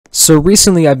So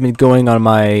recently I've been going on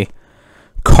my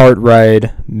kart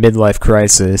ride midlife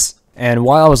crisis, and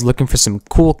while I was looking for some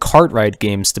cool kart ride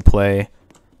games to play,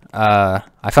 I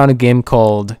found a game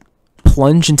called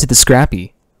Plunge into the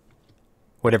Scrappy.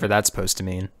 Whatever that's supposed to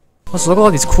mean. Let's look at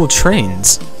all these cool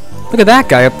trains. Look at that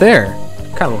guy up there.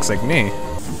 Kinda looks like me.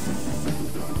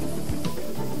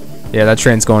 Yeah, that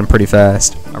train's going pretty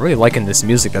fast. I'm really liking this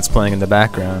music that's playing in the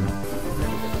background.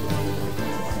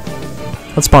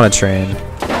 Let's spawn a train.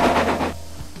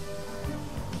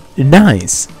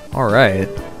 Nice. Alright.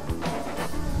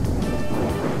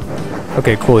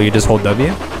 Okay, cool. You just hold W.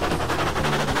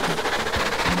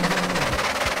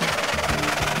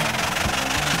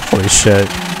 Holy shit.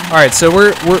 Alright, so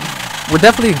we're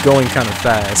definitely going kind of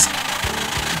fast.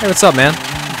 Hey, what's up, man?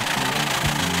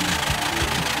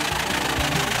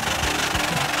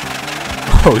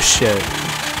 Oh shit.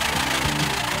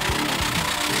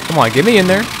 Come on, get me in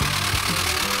there.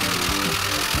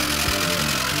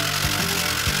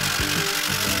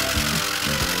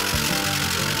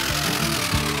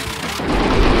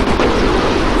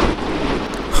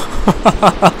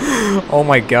 Oh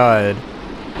my god.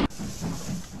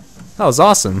 That was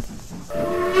awesome.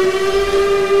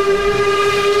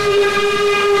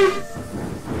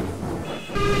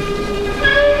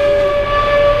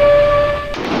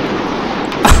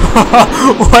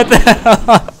 What the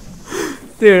hell?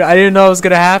 Dude, I didn't know it was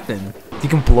gonna happen. You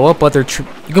can blow up other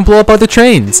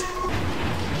trains.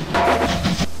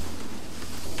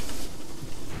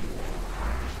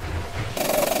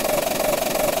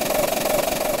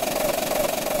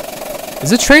 Is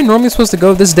the train normally supposed to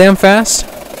go this damn fast?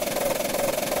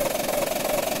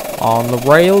 On the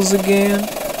rails again.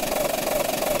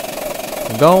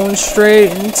 Going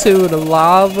straight into the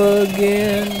lava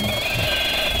again.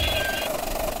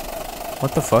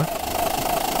 What the fuck?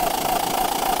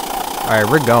 Alright,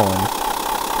 we're going.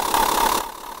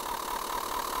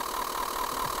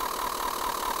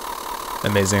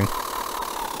 Amazing.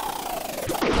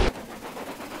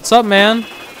 What's up, man?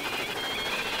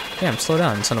 Damn, slow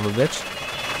down, son of a bitch.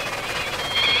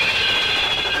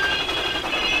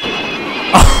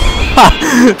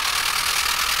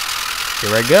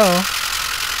 Here I go.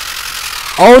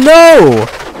 Oh no!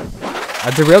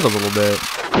 I derailed a little bit.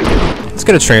 Let's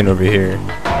get a train over here.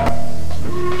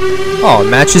 Oh, it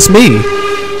matches me.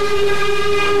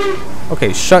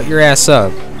 Okay, shut your ass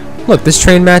up. Look, this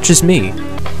train matches me.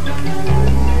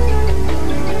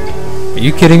 Are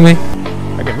you kidding me?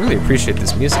 I can really appreciate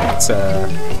this music.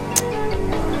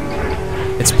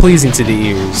 It's pleasing to the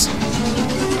ears.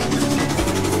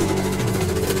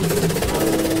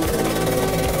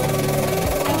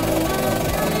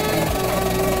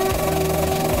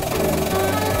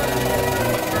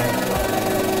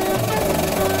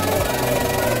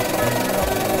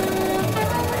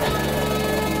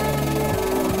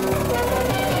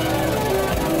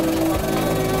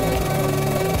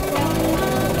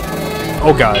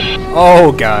 Oh god.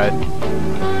 Oh god.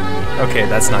 Okay,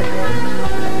 that's not good.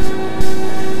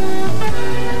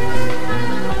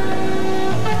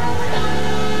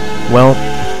 Well,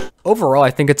 overall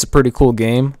I think it's a pretty cool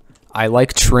game. I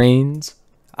like trains.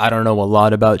 I don't know a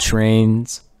lot about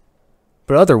trains.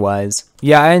 But otherwise,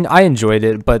 yeah, I enjoyed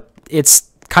it, but it's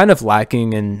kind of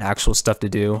lacking in actual stuff to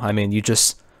do. I mean, you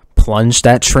just plunge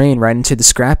that train right into the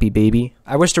Scrappy, baby.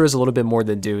 I wish there was a little bit more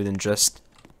to do than just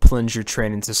plunge your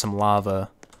train into some lava.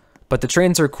 But the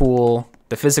trains are cool,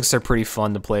 the physics are pretty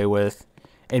fun to play with,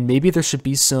 and maybe there should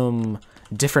be some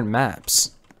different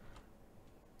maps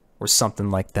or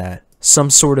something like that. Some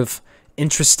sort of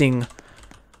interesting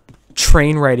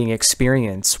train riding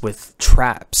experience with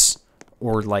traps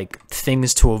or like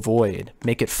things to avoid.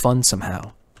 Make it fun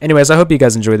somehow. Anyways, I hope you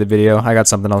guys enjoyed the video. I got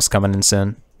something else coming in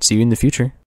soon. See you in the future.